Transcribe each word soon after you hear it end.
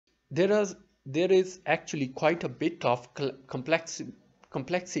There is there is actually quite a bit of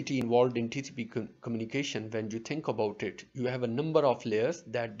complexity involved in TCP communication. When you think about it, you have a number of layers: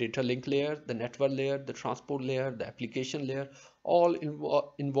 that data link layer, the network layer, the transport layer, the application layer, all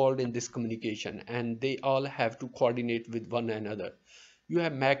involved in this communication, and they all have to coordinate with one another. You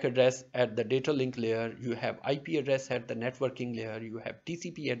have MAC address at the data link layer, you have IP address at the networking layer, you have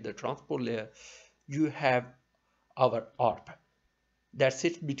TCP at the transport layer, you have our ARP that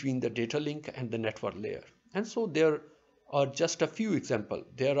sits between the data link and the network layer. And so there are just a few examples.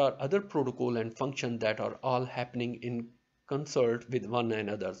 There are other protocol and functions that are all happening in concert with one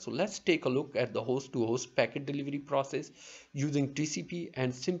another. So let's take a look at the host to host packet delivery process using TCP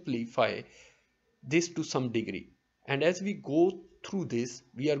and simplify this to some degree. And as we go through this,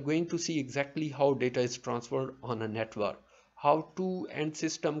 we are going to see exactly how data is transferred on a network, how two end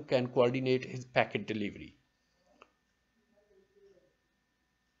system can coordinate its packet delivery.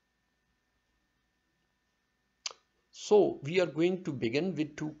 So we are going to begin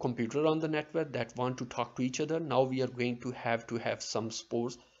with two computers on the network that want to talk to each other. Now we are going to have some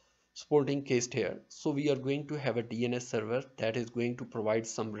supporting case here. So we are going to have a DNS server that is going to provide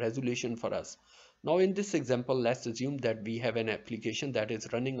some resolution for us. Now in this example, let's assume that we have an application that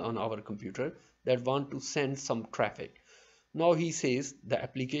is running on our computer that want to send some traffic. Now the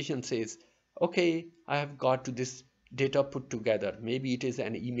application says, okay, I have got to this data put together. Maybe it is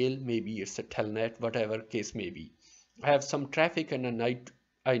an email, maybe it's a telnet, whatever case may be. I have some traffic and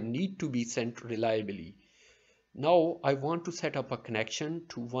I need to be sent reliably. Now I want to set up a connection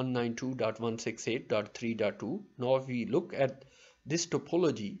to 192.168.3.2. Now if we look at this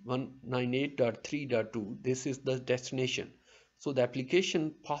topology 198.3.2, this is the destination. So the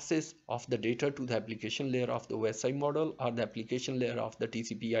application passes of the data to the application layer of the OSI model or the application layer of the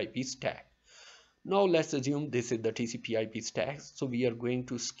TCP IP stack. Now let's assume this is the TCP IP stack. So we are going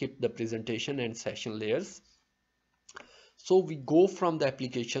to skip the presentation and session layers. So we go from the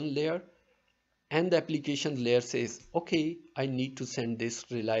application layer, and the application layer says, okay, I need to send this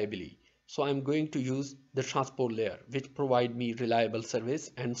reliably. So I'm going to use the transport layer, which provide me reliable service.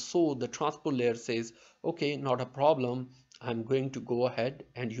 And so the transport layer says, okay, not a problem. I'm going to go ahead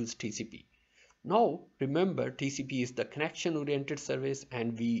and use TCP. Now remember, TCP is the connection oriented service,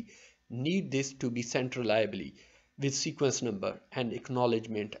 and we need this to be sent reliably with sequence number and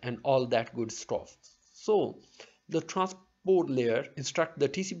acknowledgement and all that good stuff. So the transport layer instructs the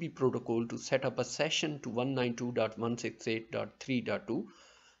TCP protocol to set up a session to 192.168.3.2.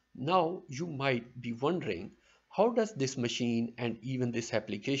 Now you might be wondering, how does this machine and even this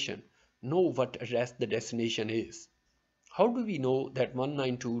application know what address the destination is? How do we know that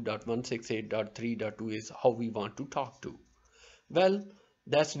 192.168.3.2 is how we want to talk to? Well,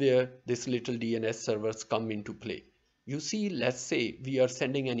 that's where this little DNS servers come into play. You see, let's say we are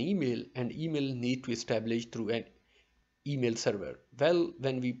sending an email, and email need to establish through an email server. Well,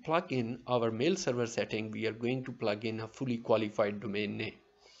 when we plug in our mail server setting, we are going to plug in a fully qualified domain name.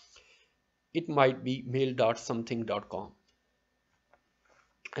 It might be mail.something.com.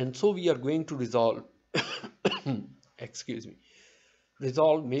 And so we are going to resolve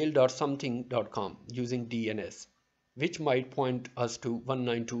resolve mail.something.com using DNS, which might point us to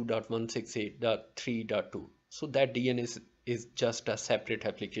 192.168.3.2. So that DNS is just a separate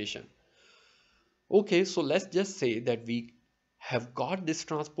application. Okay, so let's just say that we have got this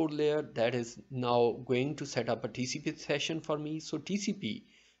transport layer that is now going to set up a TCP session for me. So TCP,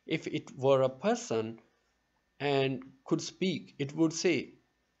 if it were a person and could speak, it would say,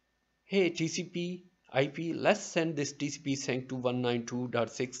 hey TCP IP, let's send this TCP sync to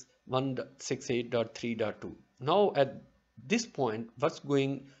 192.168.3.2. Now at this point, what's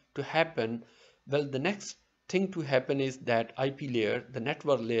going to happen? Well, the next thing to happen is that IP layer, the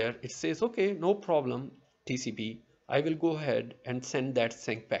network layer, it says, okay, no problem TCP, I will go ahead and send that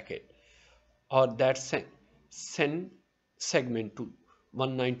sync packet or that send segment to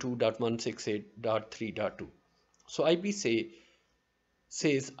 192.168.3.2. So IP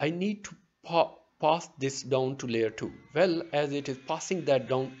says I need to pass this down to layer 2. Well, as it is passing that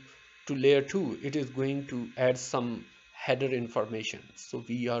down to layer 2, it is going to add some header information. So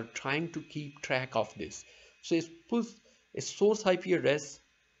we are trying to keep track of this. So it puts a source IP address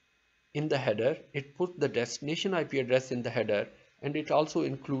in the header, it puts the destination IP address in the header, and it also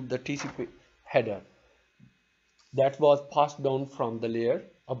includes the TCP header that was passed down from the layer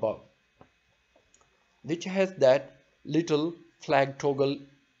above, which has that little flag toggle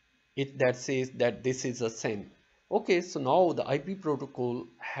it that says that this is a send. Okay, so now the IP protocol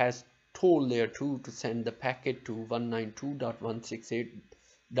has told layer 2 to send the packet to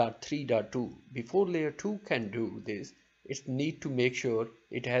 192.168.3.2. Before layer 2 can do this, it need to make sure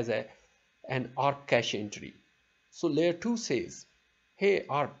it has an ARP cache entry. So layer 2 says, hey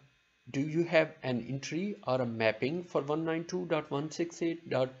ARP, do you have an entry or a mapping for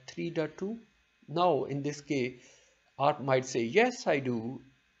 192.168.3.2? Now in this case, ARP might say, yes, I do.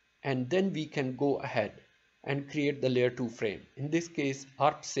 And then we can go ahead and create the layer 2 frame. In this case,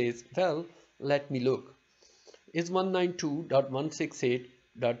 ARP says, well, let me look. Is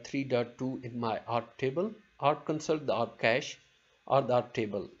 192.168.3.2 in my ARP table? ARP consult the ARP cache or the ARP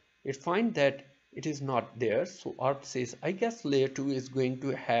table. It finds that it is not there. So ARP says, I guess layer 2 is going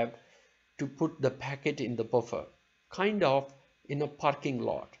to have to put the packet in the buffer, kind of in a parking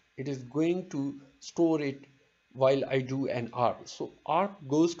lot. It is going to store it while I do an ARP. So ARP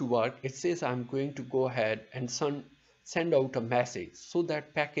goes to work. It says I'm going to go ahead and send out a message. So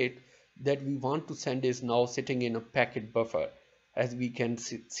that packet that we want to send is now sitting in a packet buffer, as we can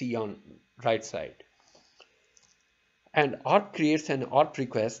see on right side. And ARP creates an ARP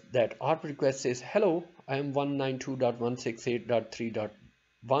request. That ARP request says, hello, I am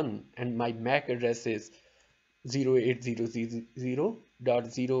 192.168.3.1 and my MAC address is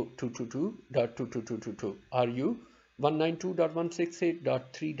 08000.0222.22222. Are you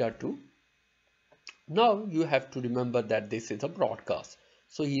 192.168.3.2? Now you have to remember that this is a broadcast.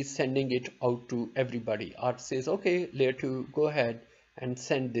 So he is sending it out to everybody. ARP says, okay, layer 2, go ahead and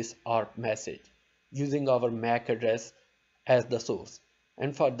send this ARP message using our MAC address as the source.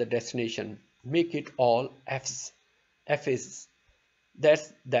 And for the destination, make it all Fs. F is,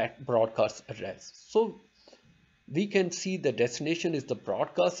 that's that broadcast address. So we can see the destination is the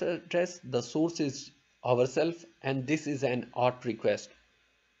broadcast address, the source is ourselves, and this is an ARP request.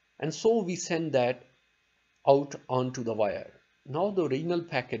 And so we send that out onto the wire. Now the original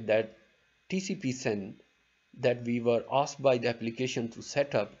packet that TCP sent, that we were asked by the application to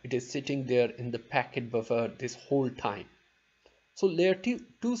set up, it is sitting there in the packet buffer this whole time. So layer 2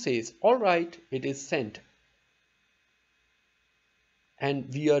 says, all right, it is sent.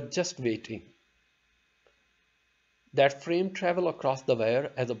 And we are just waiting. That frame travel across the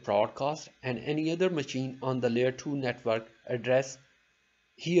wire as a broadcast, and any other machine on the layer 2 network address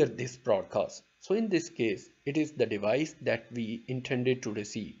hear this broadcast. So in this case, it is the device that we intended to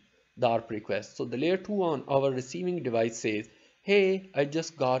receive the ARP request. So the layer 2 on our receiving device says, hey, I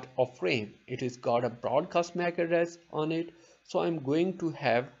just got a frame. It has got a broadcast MAC address on it. So I'm going to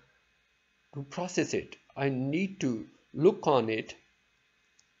have to process it. I need to look on it.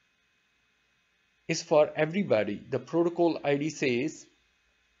 Is for everybody. The protocol ID says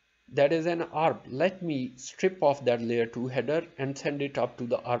that is an ARP. Let me strip off that layer 2 header and send it up to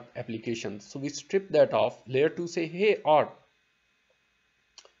the ARP application. So we strip that off. Layer 2 say, hey ARP,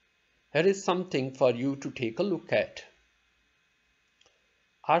 here is something for you to take a look at.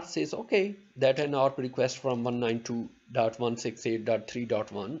 ARP says, okay, that an ARP request from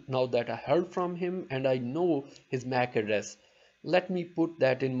 192.168.3.1. Now that I heard from him and I know his MAC address, let me put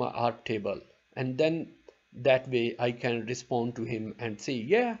that in my ARP table. And then that way I can respond to him and say,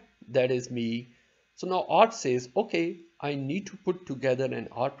 yeah, that is me. So now ARP says, okay, I need to put together an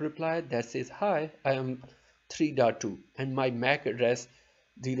ARP reply that says, hi, I am 3.2 and my MAC address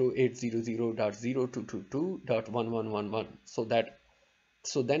 0800.0222.1111.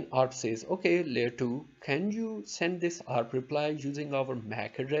 So then ARP says, okay, layer 2, can you send this ARP reply using our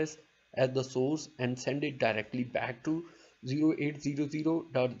MAC address as the source and send it directly back to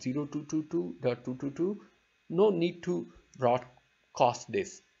 0800.0222.222? No need to broadcast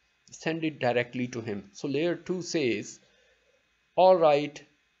this. Send it directly to him. So layer 2 says, all right,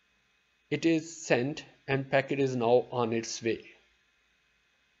 it is sent and packet is now on its way.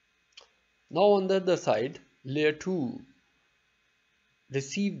 Now on the other side, layer 2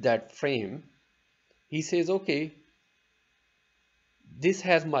 received that frame. He says, okay, this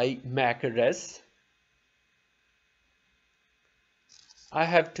has my MAC address. I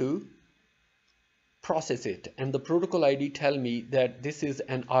have to process it, and the protocol ID tell me that this is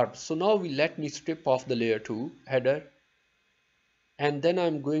an ARP. So now let me strip off the layer 2 header, and then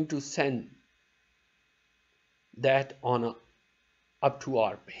I'm going to send that on up to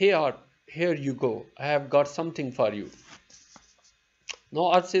ARP. Hey ARP, here you go. I have got something for you.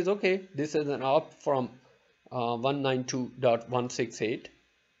 Now ARP says, okay, this is an ARP from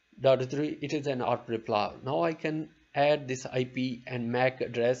 192.168.3. It is an ARP reply. Now I can add this IP and MAC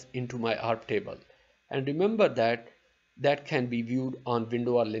address into my ARP table. And remember that can be viewed on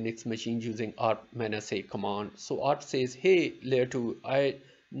Windows or Linux machines using ARP-sa command. So ARP says, hey layer 2, I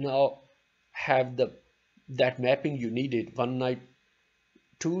now have that mapping you needed.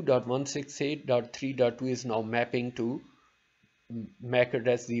 192.168.3.2 is now mapping to MAC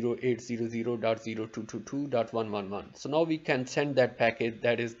address 0800.022.111. So now we can send that packet,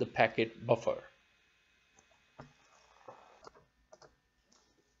 that is the packet buffer.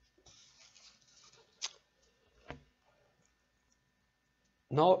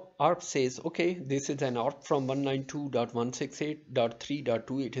 Now ARP says, okay, this is an ARP from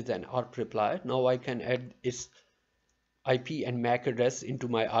 192.168.3.2. It is an ARP reply. Now I can add its IP and MAC address into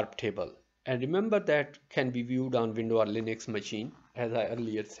my ARP table. And remember that can be viewed on Windows or Linux machine, as I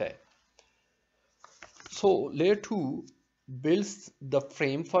earlier said. So layer 2 builds the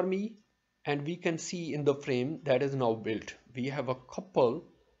frame for me, and we can see in the frame that is now built. We have a couple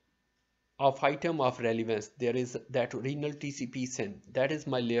of item of relevance. There is that original TCP send, that is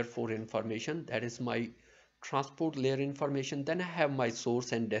my layer 4 information, that is my transport layer information. Then I have my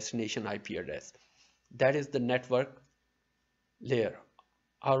source and destination IP address, that is the network layer,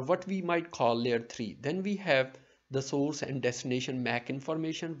 or what we might call layer 3. Then we have the source and destination MAC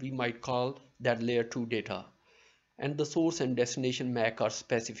information, we might call that layer 2 data, and the source and destination MAC are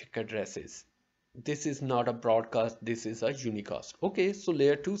specific addresses. This is not a broadcast, this is a unicast. Okay, so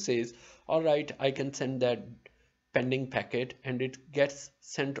layer 2 says, all right, I can send that pending packet, and it gets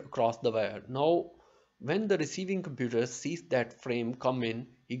sent across the wire. Now when the receiving computer sees that frame come in,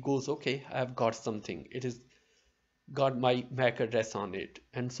 he goes, okay, I've got something, it is got my MAC address on it,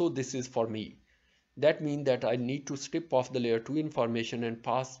 and so this is for me. That means that I need to strip off the layer 2 information and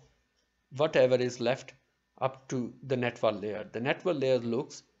pass whatever is left up to the network layer. The network layer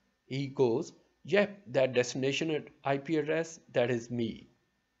looks, he goes, yep, that destination IP address, that is me.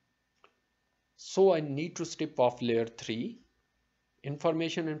 So I need to strip off layer 3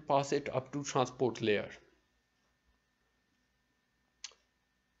 information and pass it up to transport layer.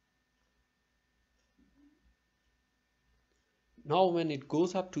 Now when it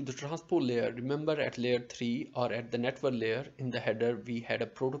goes up to the transport layer, remember at layer 3 or at the network layer, in the header we had a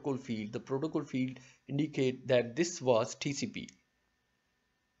protocol field. The protocol field indicate that this was TCP.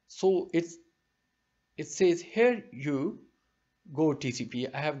 So it says, here you go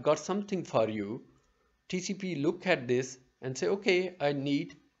TCP, I have got something for you. TCP look at this and say, okay, I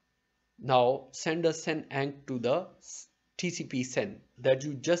need now send a send enc to the TCP send that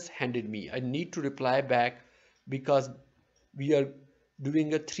you just handed me. I need to reply back because we are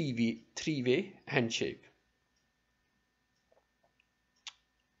doing a three-way handshake.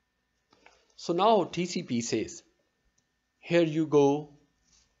 So now TCP says, here you go,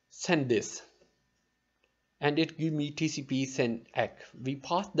 send this, and it give me TCP send enc. We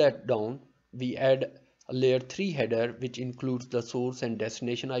pass that down, we add a layer 3 header which includes the source and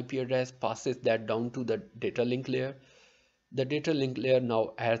destination IP address, passes that down to the data link layer. The data link layer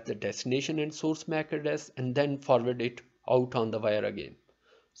now adds the destination and source MAC address, and then forward it out on the wire again.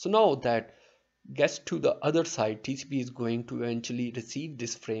 So now that gets to the other side, TCP is going to eventually receive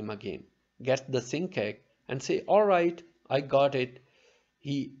this frame again, gets the sync enc and say, all right, I got it.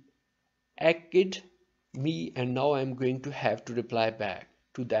 He enc'd me, and now I'm going to have to reply back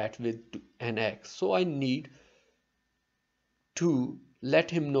to that with an enc. So I need to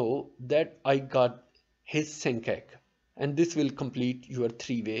let him know that I got his sync enc, and this will complete your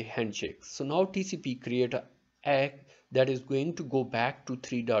three-way handshake. So now TCP create a enc that is going to go back to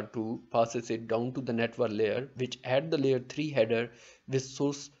 3.2, passes it down to the network layer, which add the layer 3 header with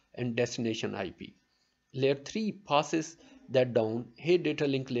source and destination IP. Layer 3 passes that down, hey data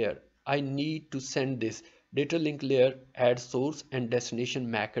link layer, I need to send this. Data link layer adds source and destination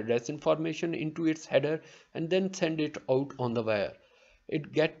MAC address information into its header and then send it out on the wire.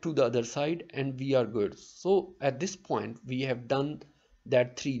 It get to the other side and we are good. So at this point we have done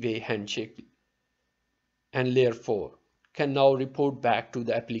that three-way handshake, and layer 4 can now report back to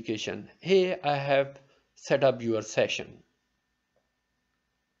the application, hey, I have set up your session.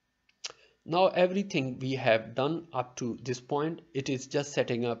 Now everything we have done up to this point, it is just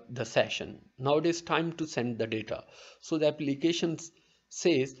setting up the session. Now it is time to send the data. So the application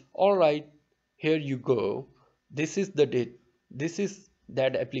says, all right, here you go. This is the data. This is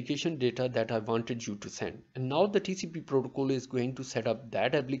that application data that I wanted you to send. And now the TCP protocol is going to set up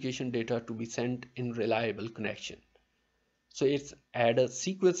that application data to be sent in reliable connection. So it's add a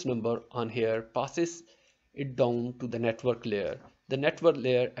sequence number on here, passes it down to the network layer. The network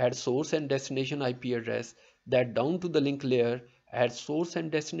layer adds source and destination IP address, that down to the link layer adds source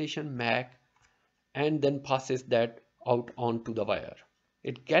and destination MAC, and then passes that out onto the wire.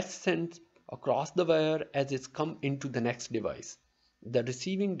 It gets sent across the wire as it's come into the next device. The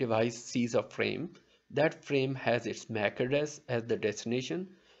receiving device sees a frame. That frame has its MAC address as the destination,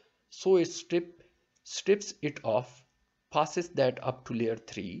 so it strips it off, passes that up to layer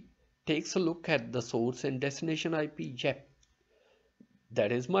 3, takes a look at the source and destination IP. Yep,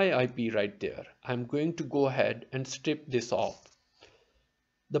 That is my IP right there. I'm going to go ahead and strip this off.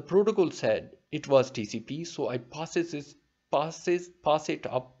 The protocol said it was TCP, so I pass it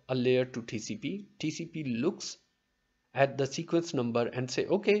up a layer to TCP. TCP looks at the sequence number and say,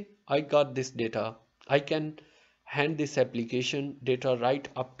 okay, I got this data. I can hand this application data right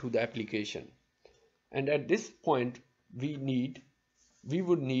up to the application. And at this point, we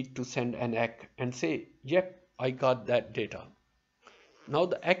would need to send an ACK and say, yep, I got that data. Now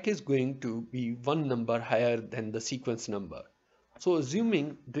the ACK is going to be one number higher than the sequence number. So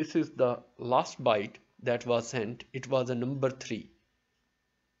assuming this is the last byte that was sent, it was a number 3.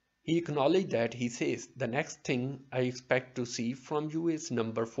 He acknowledged that. He says, the next thing I expect to see from you is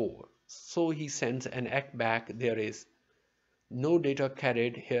number 4. So he sends an ACK back. There is no data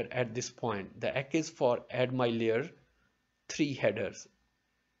carried here at this point. The ACK is for add my layer 3 headers,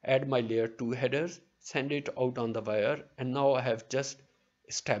 add my layer 2 headers, send it out on the wire, and now I have just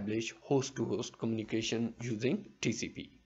established host to host communication using TCP.